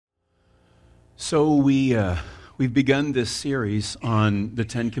So we've begun this series on the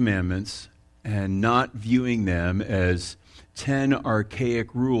Ten Commandments and not viewing them as 10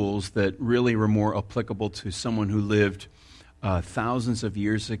 archaic rules that really were more applicable to someone who lived thousands of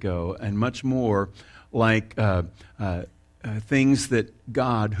years ago, and much more like things that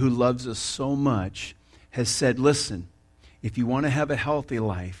God, who loves us so much, has said, listen, if you want to have a healthy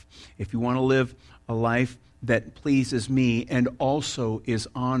life, if you want to live a life that pleases me and also is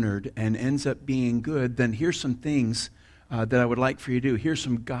honored and ends up being good, then here's some things that I would like for you to do. Here's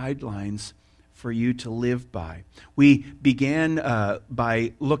some guidelines for you to live by. We began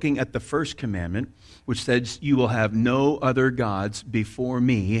by looking at the first commandment, which says, you will have no other gods before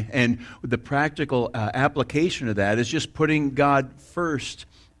me. And the practical application of that is just putting God first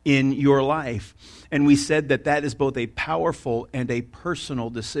in your life. And we said that that is both a powerful and a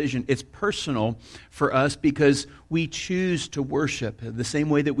personal decision. It's personal for us because we choose to worship the same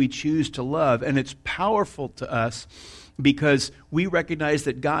way that we choose to love. And it's powerful to us because we recognize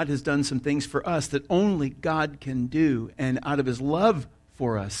that God has done some things for us that only God can do. And out of his love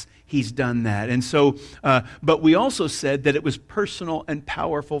for us, he's done that. And so, but we also said that it was personal and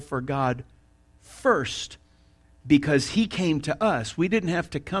powerful for God first, because he came to us. We didn't have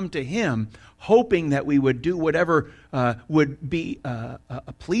to come to him hoping that we would do whatever would be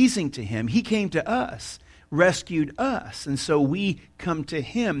pleasing to him. He came to us, rescued us, and so we come to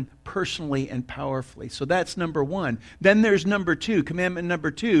him personally and powerfully. So that's number one. Then there's number two. Commandment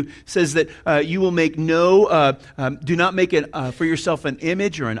number two says that you will make do not make for yourself an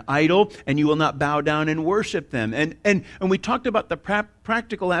image or an idol, and you will not bow down and worship them. And we talked about the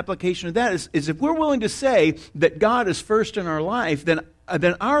practical application of that is if we're willing to say that God is first in our life,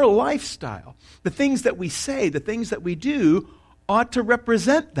 then our lifestyle, the things that we say, the things that we do, ought to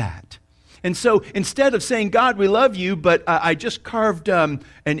represent that. And so instead of saying, God, we love you, but I just carved an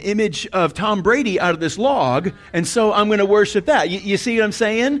image of Tom Brady out of this log, and so I'm going to worship that. You see what I'm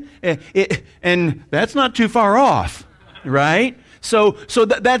saying? And that's not too far off, right? So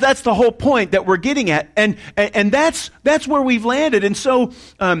that's the whole point that we're getting at, and that's where we've landed. And so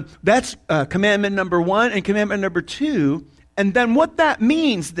that's commandment number one and commandment number two. And then what that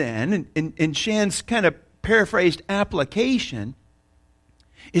means then, in Shan's kind of paraphrased application,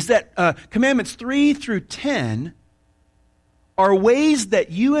 is that commandments 3 through 10 are ways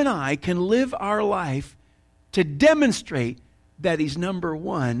that you and I can live our life to demonstrate that he's number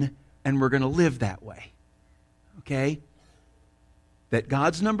one, and we're going to live that way. Okay? That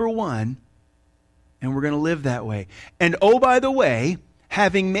God's number one, and we're going to live that way. And oh, by the way,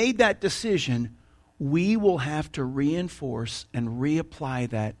 having made that decision, we will have to reinforce and reapply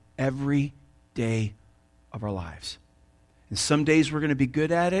that every day of our lives. And some days we're going to be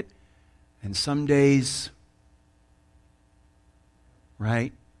good at it, and some days,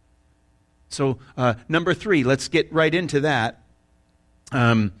 right? So number three, let's get right into that.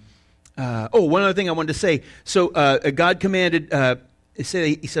 One other thing I wanted to say. So God commanded, he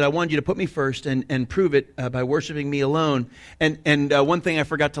said, I wanted you to put me first and prove it by worshiping me alone. And one thing I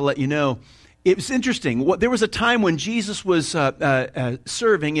forgot to let you know, it was interesting. There was a time when Jesus was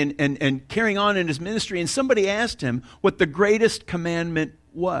serving and carrying on in his ministry, and somebody asked him what the greatest commandment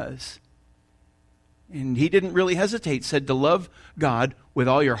was. And he didn't really hesitate, said to love God with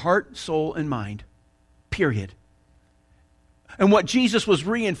all your heart, soul, and mind, period. And what Jesus was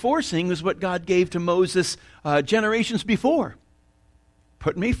reinforcing was what God gave to Moses generations before.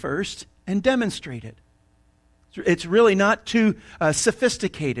 Put me first and demonstrate it. It's really not too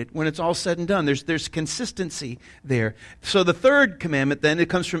sophisticated when it's all said and done. There's consistency there. So the third commandment then, it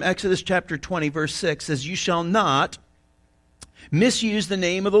comes from Exodus chapter 20, verse 6, says, you shall not misuse the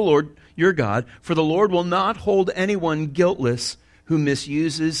name of the Lord your God, for the Lord will not hold anyone guiltless who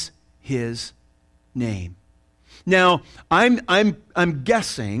misuses his name. Now, I'm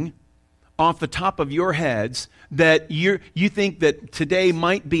guessing off the top of your heads that you think that today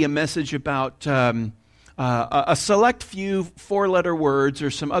might be a message about a select few four-letter words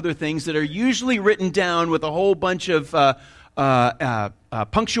or some other things that are usually written down with a whole bunch of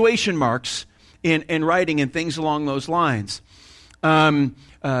punctuation marks in writing and things along those lines.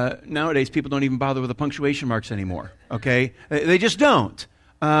 Nowadays, people don't even bother with the punctuation marks anymore, okay? They just don't.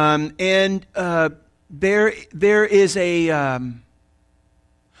 There is a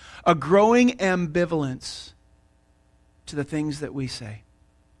growing ambivalence to the things that we say.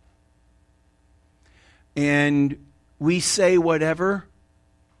 And we say whatever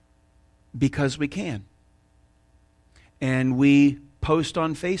because we can. And we post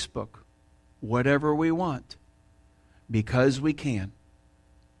on Facebook whatever we want because we can.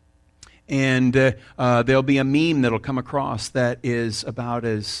 And there'll be a meme that'll come across that is about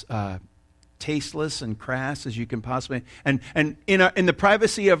as tasteless and crass as you can possibly. And in the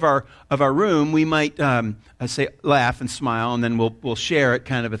privacy of our room, we might say laugh and smile, and then we'll share it,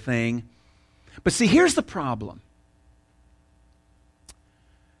 kind of a thing. But see, here's the problem.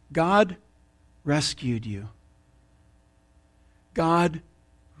 God rescued you. God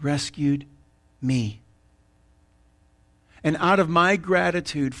rescued me. And out of my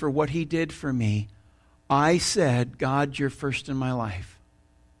gratitude for what He did for me, I said, God, you're first in my life.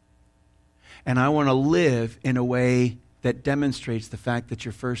 And I want to live in a way that demonstrates the fact that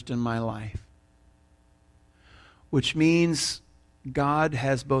you're first in my life. Which means God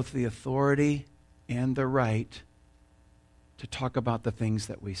has both the authority and the right to talk about the things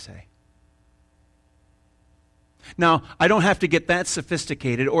that we say. Now, I don't have to get that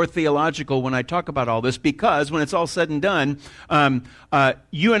sophisticated or theological when I talk about all this, because when it's all said and done,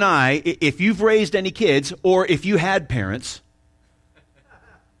 you and I, if you've raised any kids or if you had parents,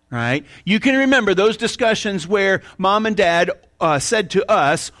 right, you can remember those discussions where mom and dad said to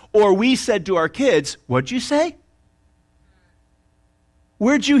us, or we said to our kids, "What'd you say?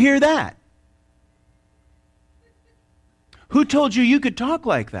 Where'd you hear that? Who told you could talk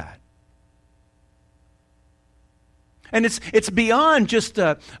like that?" And it's beyond just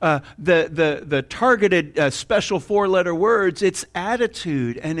the targeted special four-letter words. It's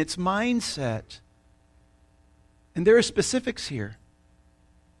attitude and it's mindset. And there are specifics here.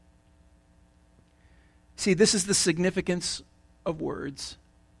 See, this is the significance of words.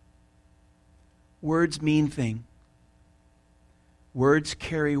 Words mean things. Words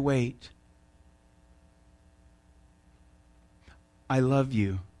carry weight. I love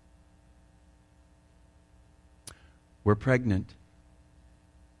you. We're pregnant.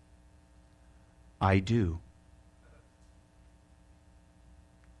 I do.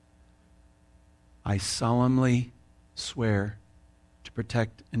 I solemnly swear to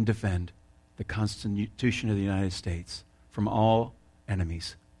protect and defend the Constitution of the United States from all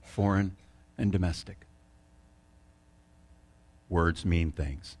enemies, foreign and domestic. Words mean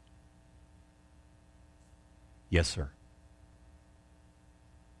things. Yes, sir.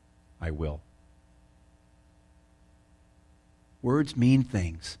 I will. Words mean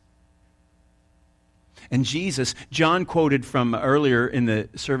things. And Jesus, John quoted from earlier in the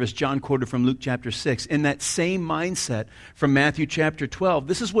service, John quoted from Luke chapter 6. In that same mindset from Matthew chapter 12,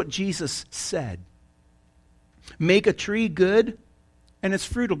 this is what Jesus said. Make a tree good, and its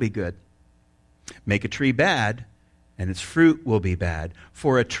fruit will be good. Make a tree bad, and its fruit will be bad.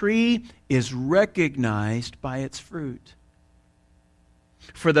 For a tree is recognized by its fruit.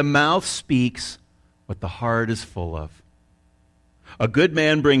 For the mouth speaks what the heart is full of. A good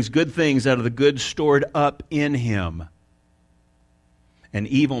man brings good things out of the good stored up in him. An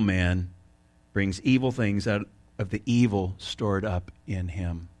evil man brings evil things out of the evil stored up in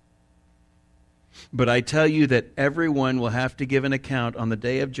him. But I tell you that everyone will have to give an account on the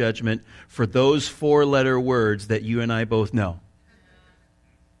day of judgment for those four-letter words that you and I both know.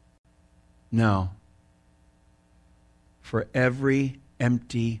 No. For every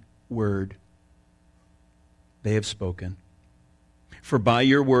empty word they have spoken. For by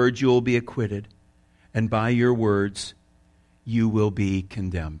your words you will be acquitted, and by your words you will be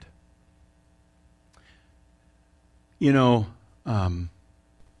condemned. You know,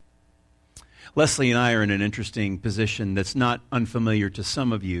 Leslie and I are in an interesting position that's not unfamiliar to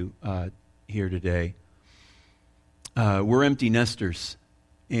some of you here today. We're empty nesters.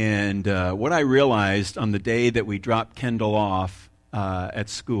 And what I realized on the day that we dropped Kendall off at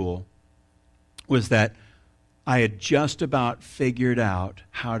school was that I had just about figured out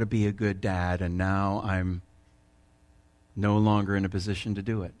how to be a good dad, and now I'm no longer in a position to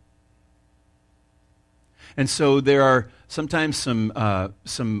do it. And so there are sometimes some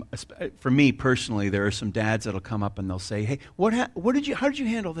for me personally, there are some dads that'll come up and they'll say, "Hey, how did you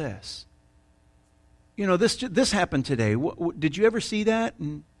handle this? You know, this happened today. Did you ever see that?"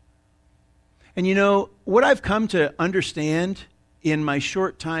 And you know, what I've come to understand in my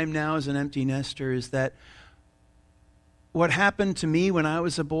short time now as an empty nester is that what happened to me when I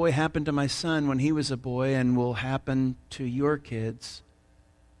was a boy happened to my son when he was a boy, and will happen to your kids.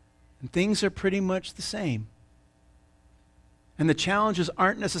 And things are pretty much the same. And the challenges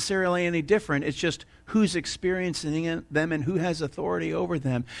aren't necessarily any different. It's just who's experiencing them and who has authority over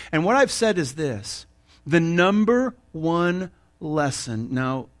them. And what I've said is this. The number one lesson.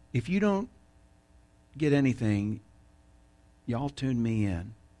 Now, if you don't get anything, y'all tune me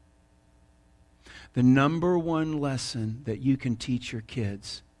in. The number one lesson that you can teach your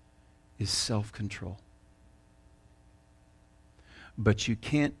kids is self-control. But you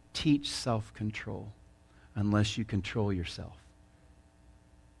can't teach self-control unless you control yourself.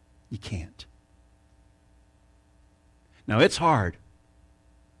 You can't. Now, it's hard.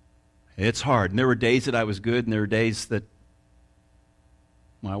 It's hard. And there were days that I was good, and there were days that,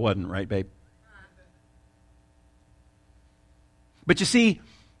 well, I wasn't, right, babe? But you see,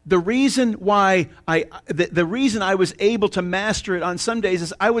 the reason why the reason I was able to master it on some days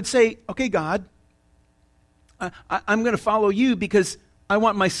is I would say, okay, God, I'm going to follow you because I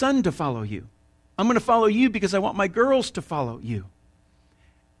want my son to follow you. I'm going to follow you because I want my girls to follow you.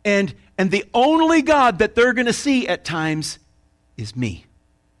 And the only God that they're going to see at times is me.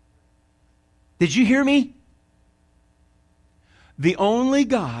 Did you hear me? The only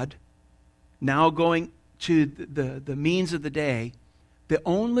God, now going to the means of the day, the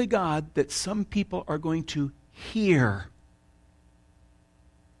only God that some people are going to hear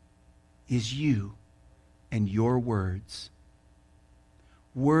is you and your words.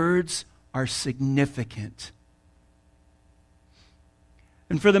 Words are significant.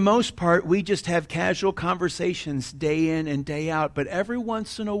 And for the most part, we just have casual conversations day in and day out. But every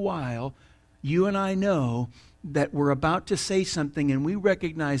once in a while, you and I know that we're about to say something, and we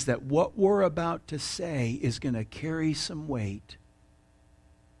recognize that what we're about to say is going to carry some weight.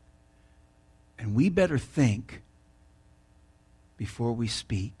 And we better think before we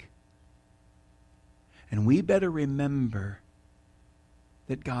speak. And we better remember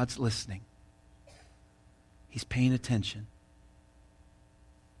that God's listening. He's paying attention.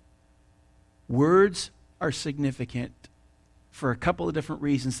 Words are significant for a couple of different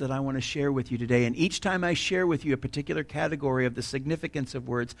reasons that I want to share with you today. And each time I share with you a particular category of the significance of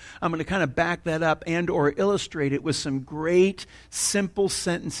words, I'm going to kind of back that up and or illustrate it with some great, simple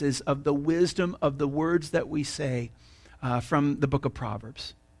sentences of the wisdom of the words that we say from the book of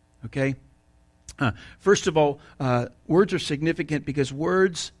Proverbs. Okay? First of all, words are significant because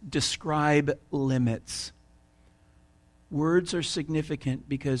words describe limits. Words are significant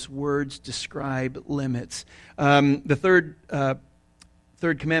because words describe limits. The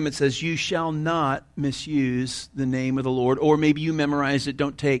third commandment says, you shall not misuse the name of the Lord. Or maybe you memorized it,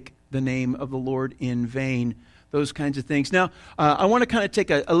 don't take the name of the Lord in vain. Those kinds of things. Now, I want to kind of take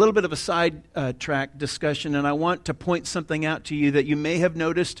a little bit of a side track discussion, and I want to point something out to you that you may have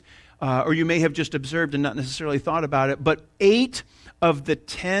noticed or you may have just observed and not necessarily thought about it. But 8 of the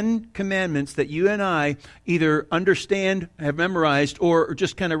 10 commandments that you and I either understand, have memorized, or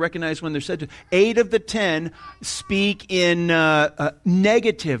just kind of recognize when they're said to, 8 of the 10 speak in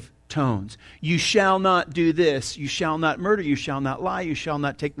negative tones. You shall not do this. You shall not murder. You shall not lie. You shall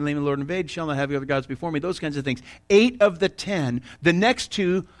not take the name of the Lord in vain. You shall not have other gods before me. Those kinds of things. 8 of the 10. The next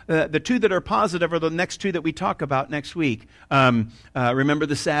 2, the 2 that are positive are the next 2 that we talk about next week. Remember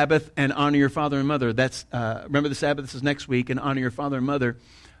the Sabbath and honor your father and mother. That's remember the Sabbath. This is next week, and honor your father and mother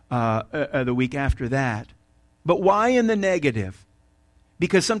the week after that. But why in the negative?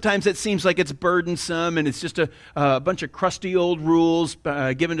 Because sometimes it seems like it's burdensome and it's just a bunch of crusty old rules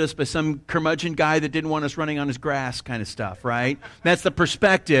given to us by some curmudgeon guy that didn't want us running on his grass kind of stuff, right? That's the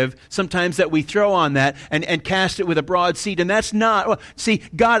perspective sometimes that we throw on that and cast it with a broad seat. And that's not, well, see,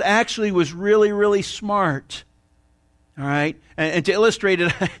 God actually was really, really smart. All right? And to illustrate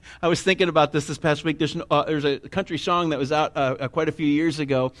it, I was thinking about this past week. There's a country song that was out quite a few years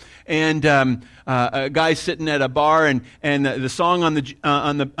ago, and a guy's sitting at a bar, and the song on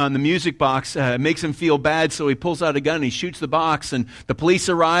the music box makes him feel bad, so he pulls out a gun and he shoots the box, and the police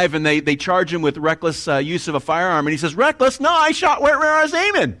arrive and they charge him with reckless use of a firearm, and he says, "Reckless? No, I shot where I was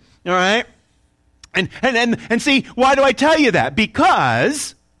aiming." All right? And see, why do I tell you that?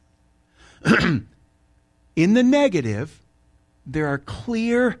 Because in the negative, there's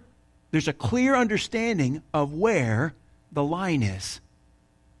a clear understanding of where the line is.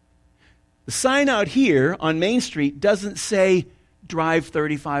 The sign out here on Main Street doesn't say drive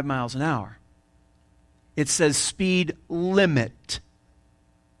 35 miles an hour. It says speed limit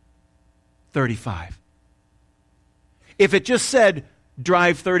 35. If it just said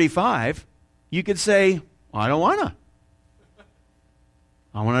drive 35, you could say, well, I don't want to.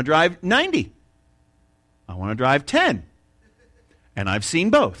 I want to drive 90. I want to drive 10. And I've seen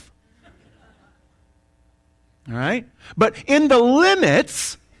both. All right? But in the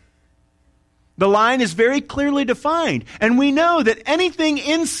limits, the line is very clearly defined. And we know that anything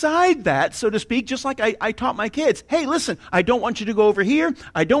inside that, so to speak, just like I taught my kids, hey, listen, I don't want you to go over here.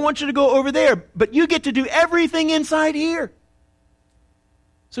 I don't want you to go over there. But you get to do everything inside here.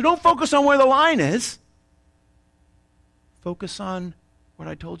 So don't focus on where the line is. Focus on what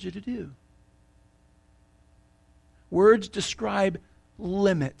I told you to do. Words describe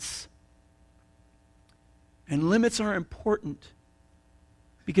limits. And limits are important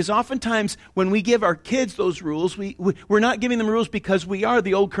Because oftentimes when we give our kids those rules, we're not giving them rules because we are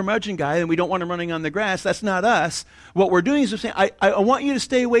the old curmudgeon guy and we don't want them running on the grass. That's not us. What we're doing is we're saying, I want you to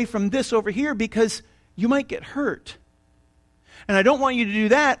stay away from this over here because you might get hurt. And I don't want you to do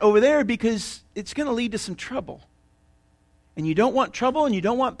that over there because it's going to lead to some trouble. And you don't want trouble and you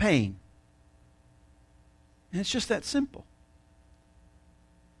don't want pain. And it's just that simple.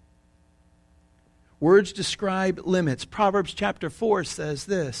 Words describe limits. Proverbs chapter 4 says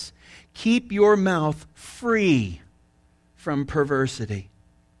this, keep your mouth free from perversity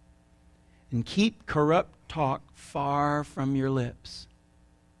and keep corrupt talk far from your lips.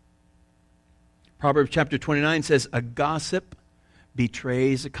 Proverbs chapter 29 says, a gossip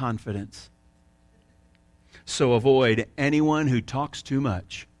betrays a confidence. So avoid anyone who talks too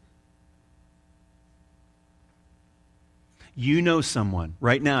much. You know someone.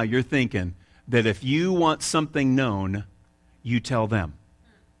 Right now you're thinking that if you want something known, you tell them.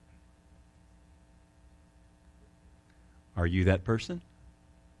 Are you that person?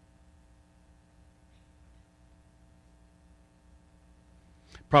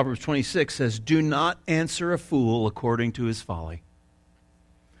 Proverbs 26 says, do not answer a fool according to his folly,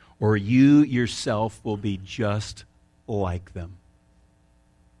 or you yourself will be just like them.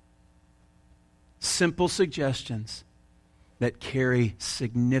 Simple suggestions that carry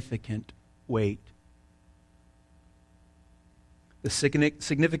significant weight. The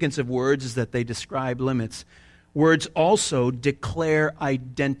significance of words is that they describe limits. Words also declare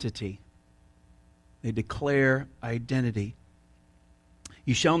identity. They declare identity.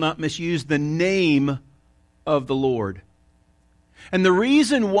 You shall not misuse the name of the Lord. And the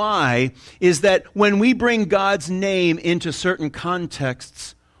reason why is that when we bring God's name into certain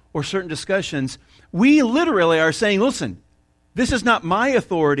contexts or certain discussions, we literally are saying, listen, this is not my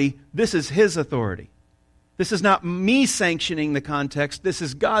authority, this is His authority. This is not me sanctioning the context, this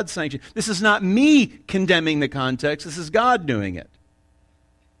is God's sanction. This is not me condemning the context, this is God doing it.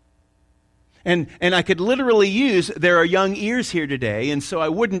 And I could literally use, there are young ears here today, and so I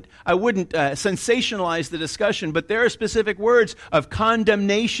wouldn't sensationalize the discussion, but there are specific words of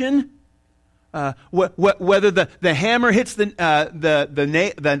condemnation, whether the hammer hits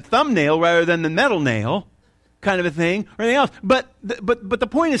the thumbnail rather than the metal nail, kind of a thing, or anything else. But the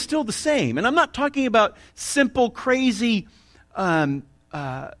point is still the same. And I'm not talking about simple, crazy,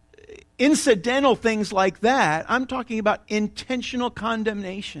 incidental things like that. I'm talking about intentional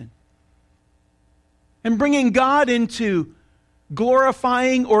condemnation. And bringing God into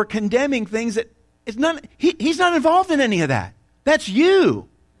glorifying or condemning things that is not, He's not involved in any of that. That's you.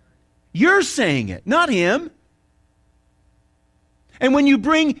 You're saying it, not Him. And when you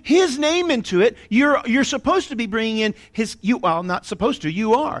bring His name into it, you're supposed to be bringing in not supposed to,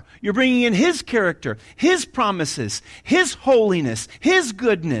 you are. You're bringing in His character, His promises, His holiness, His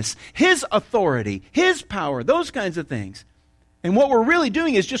goodness, His authority, His power, those kinds of things. And what we're really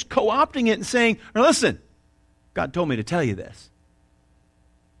doing is just co-opting it and saying, listen, God told me to tell you this.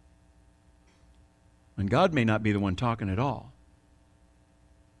 And God may not be the one talking at all.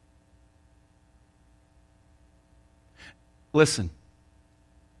 Listen.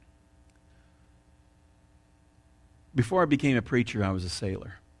 Before I became a preacher, I was a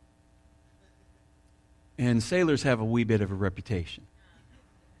sailor. And sailors have a wee bit of a reputation.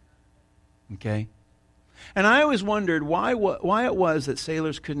 Okay? And I always wondered why it was that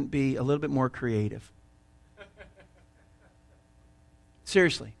sailors couldn't be a little bit more creative.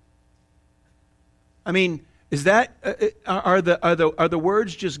 Seriously. I mean, is that are the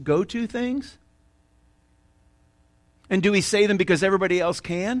words just go-to things? And do we say them because everybody else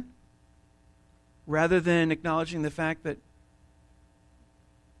can, rather than acknowledging the fact that,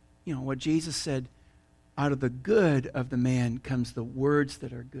 what Jesus said, out of the good of the man comes the words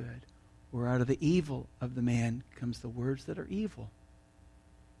that are good. Or out of the evil of the man comes the words that are evil.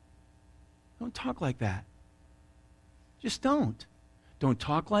 Don't talk like that. Just don't. Don't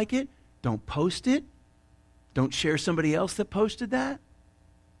talk like it. Don't post it. Don't share somebody else that posted that.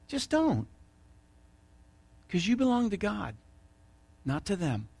 Just don't. Because you belong to God, not to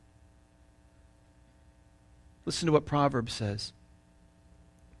them. Listen to what Proverbs says.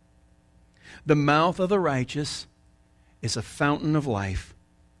 The mouth of the righteous is a fountain of life.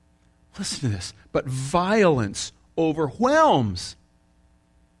 Listen to this. But violence overwhelms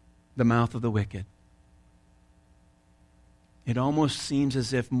the mouth of the wicked. It almost seems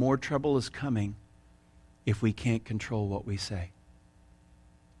as if more trouble is coming if we can't control what we say.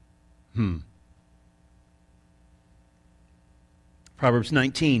 Proverbs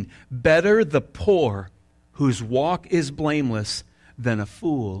 19. Better the poor whose walk is blameless than a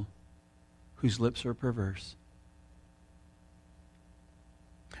fool whose lips are perverse.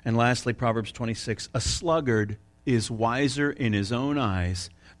 And lastly, Proverbs 26, a sluggard is wiser in his own eyes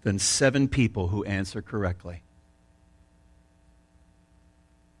than 7 people who answer correctly.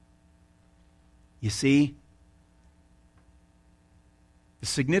 You see, the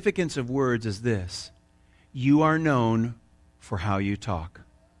significance of words is this: you are known for how you talk.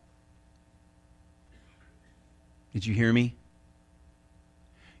 Did you hear me?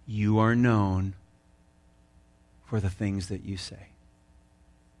 You are known for the things that you say.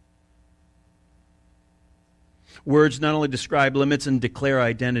 Words not only describe limits and declare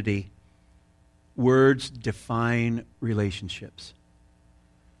identity, words define relationships.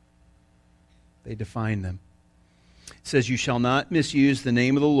 They define them. It says, you shall not misuse the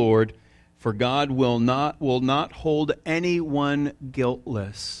name of the Lord, for God will not hold anyone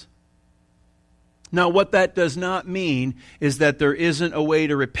guiltless. Now, what that does not mean is that there isn't a way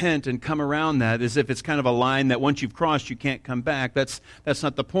to repent and come around that, as if it's kind of a line that once you've crossed, you can't come back. That's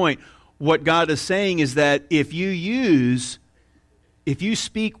not the point. What God is saying is that if you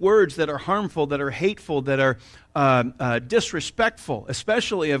speak words that are harmful, that are hateful, that are disrespectful,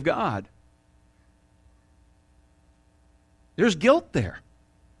 especially of God, there's guilt there.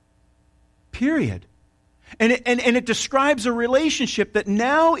 Period. And it describes a relationship that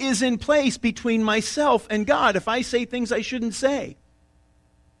now is in place between myself and God if I say things I shouldn't say.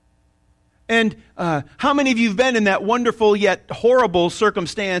 And how many of you have been in that wonderful yet horrible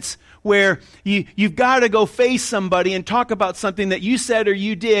circumstance where you've got to go face somebody and talk about something that you said or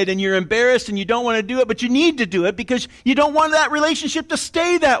you did, and you're embarrassed and you don't want to do it, but you need to do it because you don't want that relationship to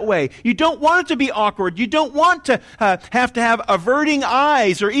stay that way. You don't want it to be awkward. You don't want to have averting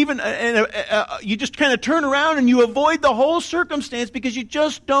eyes, or even you just kind of turn around and you avoid the whole circumstance because you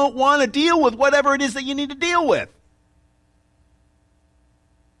just don't want to deal with whatever it is that you need to deal with.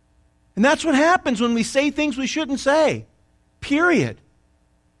 And that's what happens when we say things we shouldn't say. Period.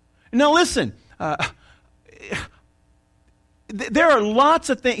 Now listen, there are lots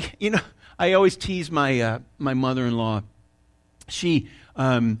of things. You know, I always tease my mother-in-law. She'll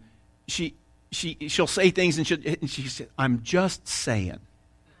say things and she says, "I'm just saying."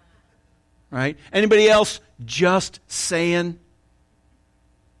 Right? Anybody else just saying?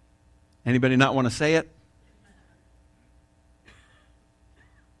 Anybody not want to say it?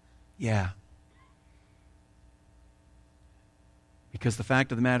 Yeah. Because the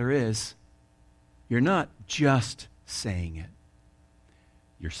fact of the matter is, you're not just saying it.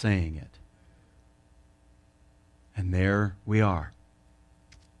 You're saying it. And there we are.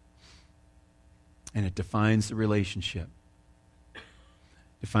 And it defines the relationship.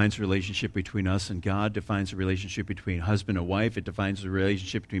 Defines the relationship between us and God, defines the relationship between husband and wife, it defines the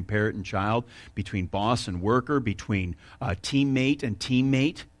relationship between parent and child, between boss and worker, between teammate and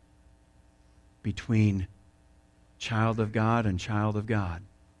teammate, between child of God and child of God.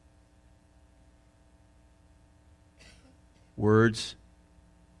 Words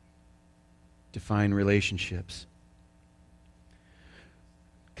define relationships.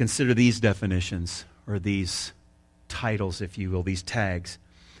 Consider these definitions, or these titles, if you will, these tags.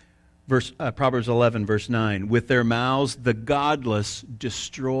 Proverbs 11, verse 9. With their mouths, the godless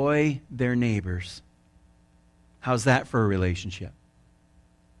destroy their neighbors. How's that for a relationship?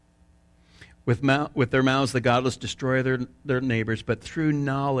 With their mouths, the godless destroy their neighbors, but through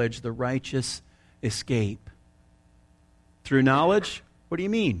knowledge, the righteous escape. Through knowledge? What do you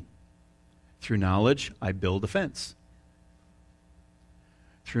mean? Through knowledge, I build a fence.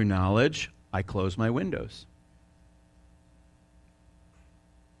 Through knowledge, I close my windows.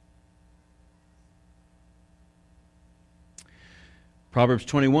 Proverbs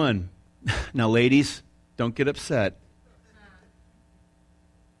 21. Now, ladies, don't get upset.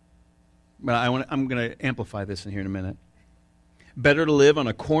 But I'm going to amplify this in here in a minute. Better to live on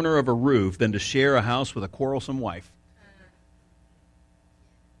a corner of a roof than to share a house with a quarrelsome wife.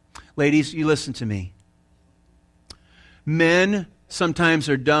 Ladies, you listen to me. Men sometimes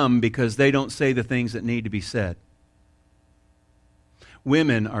are dumb because they don't say the things that need to be said.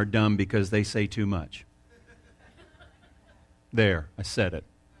 Women are dumb because they say too much. There, I said it.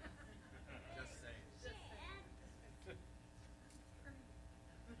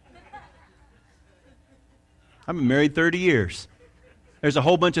 I've been married 30 years. There's a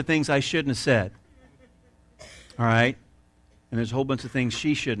whole bunch of things I shouldn't have said. All right? And there's a whole bunch of things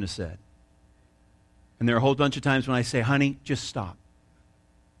she shouldn't have said. And there are a whole bunch of times when I say, honey, just stop.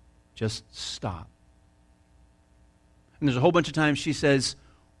 Just stop. And there's a whole bunch of times she says,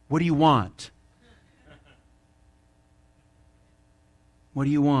 what do you want? What do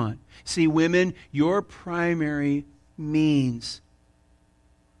you want? See, women, your primary means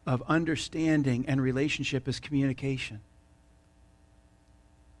of understanding and relationship is communication.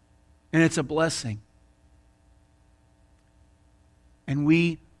 And it's a blessing. And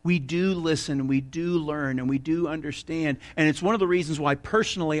we do listen, we do learn, and we do understand. And it's one of the reasons why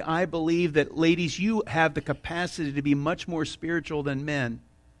personally I believe that, ladies, you have the capacity to be much more spiritual than men.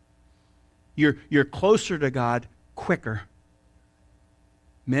 You're closer to God quicker.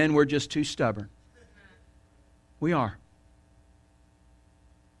 Men, we're just too stubborn. We are.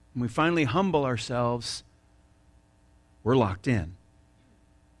 When we finally humble ourselves, we're locked in.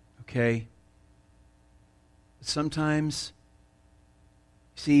 Okay? But sometimes,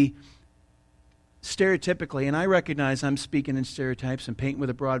 see, stereotypically, and I recognize I'm speaking in stereotypes and painting with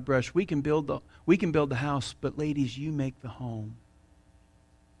a broad brush, we can build the house, but ladies, you make the home.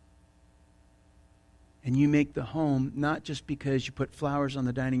 And you make the home not just because you put flowers on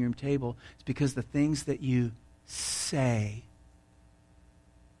the dining room table, it's because the things that you say.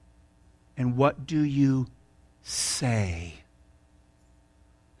 And what do you say?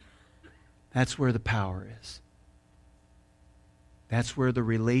 That's where the power is. That's where the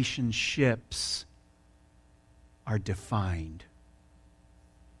relationships are defined.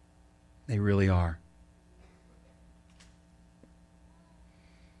 They really are.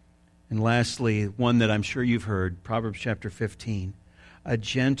 And lastly, one that I'm sure you've heard, Proverbs chapter 15. A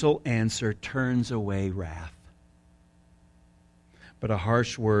gentle answer turns away wrath, but a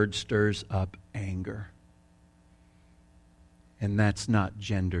harsh word stirs up anger. And that's not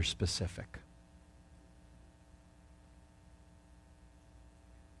gender specific.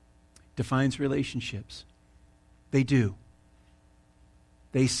 Defines relationships. They do.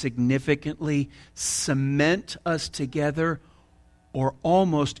 They significantly cement us together or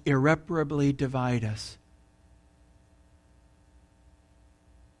almost irreparably divide us.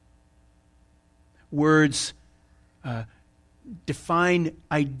 Words define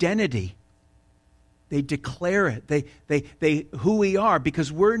identity. They declare it. They who we are,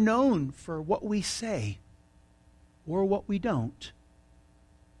 because we're known for what we say or what we don't.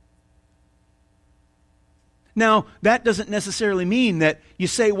 Now, that doesn't necessarily mean that you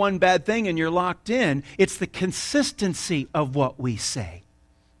say one bad thing and you're locked in. It's the consistency of what we say.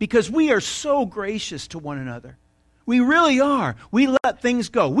 Because we are so gracious to one another. We really are. We let things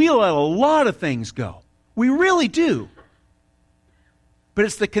go. We let a lot of things go. We really do. But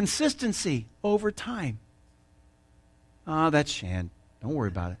it's the consistency over time. Oh, that's Shan. Don't worry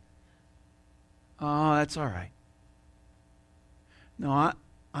about it. Oh, that's all right. No,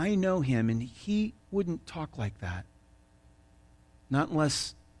 I know him, and he wouldn't talk like that. Not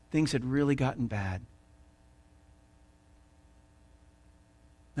unless things had really gotten bad.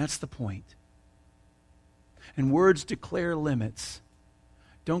 That's the point. And words declare limits.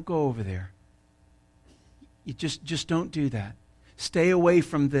 Don't go over there. You just don't do that. Stay away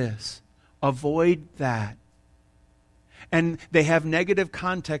from this. Avoid that. And they have negative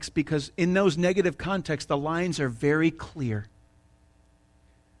context because in those negative contexts, the lines are very clear.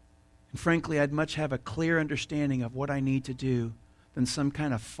 And frankly, I'd much have a clear understanding of what I need to do than some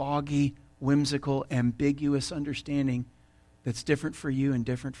kind of foggy, whimsical, ambiguous understanding that's different for you and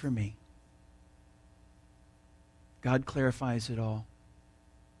different for me. God clarifies it all.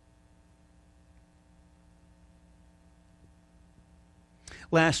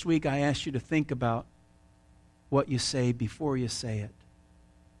 Last week, I asked you to think about what you say before you say it.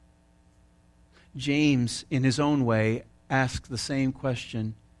 James, in his own way, asked the same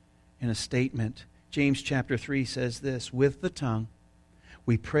question in a statement. James chapter 3 says this, "With the tongue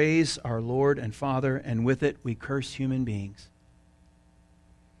we praise our Lord and Father, and with it we curse human beings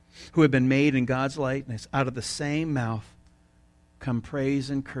who have been made in God's likeness. Out of the same mouth come praise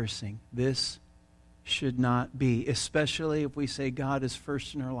and cursing." This should not be, especially if we say God is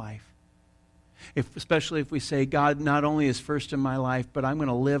first in our life. Especially if we say God not only is first in my life, but I'm going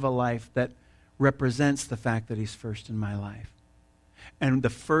to live a life that represents the fact that He's first in my life. And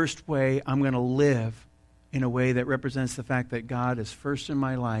the first way I'm going to live in a way that represents the fact that God is first in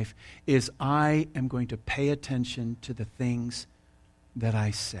my life is I am going to pay attention to the things that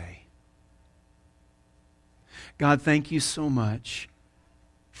I say. God, thank you so much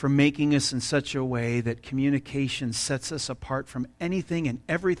for making us in such a way that communication sets us apart from anything and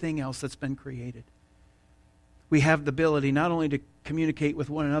everything else that's been created. We have the ability not only to communicate with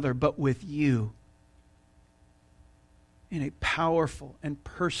one another, but with you in a powerful and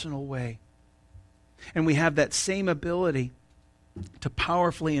personal way. And we have that same ability to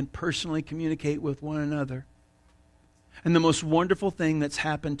powerfully and personally communicate with one another. And the most wonderful thing that's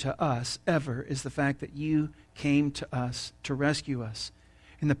happened to us ever is the fact that you came to us to rescue us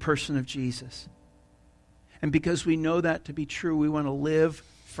in the person of Jesus. And because we know that to be true, we want to live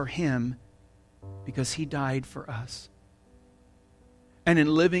for Him because He died for us. And in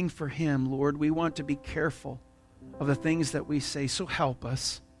living for Him, Lord, we want to be careful of the things that we say, so help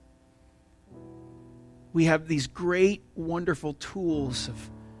us. We have these great, wonderful tools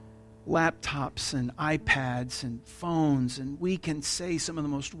of laptops and iPads and phones, and we can say some of the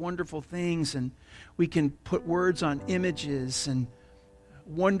most wonderful things, and we can put words on images and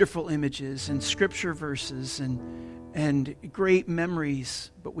wonderful images and scripture verses and great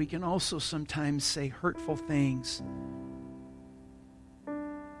memories, but we can also sometimes say hurtful things.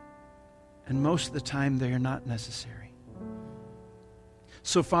 And most of the time, they are not necessary.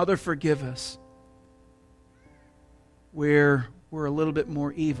 So, Father, forgive us where we're a little bit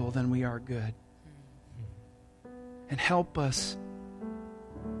more evil than we are good. And help us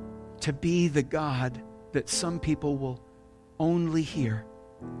to be the God that some people will only hear.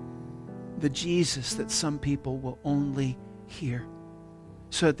 The Jesus that some people will only hear.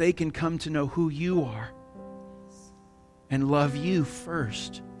 So that they can come to know who you are and love you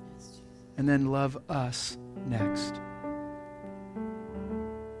first. And then love us next.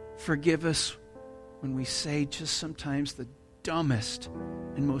 Forgive us when we say just sometimes the dumbest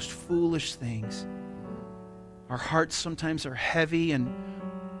and most foolish things. Our hearts sometimes are heavy and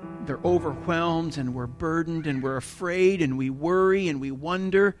they're overwhelmed and we're burdened and we're afraid and we worry and we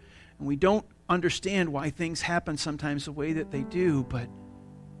wonder and we don't understand why things happen sometimes the way that they do, but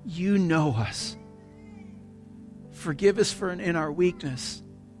you know us. Forgive us for in our weakness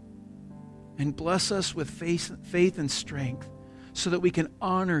and bless us with faith and strength so that we can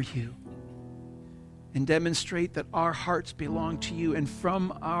honor you and demonstrate that our hearts belong to you, and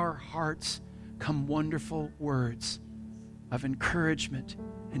from our hearts come wonderful words of encouragement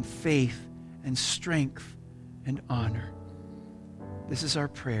and faith and strength and honor. This is our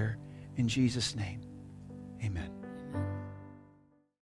prayer in Jesus' name. Amen.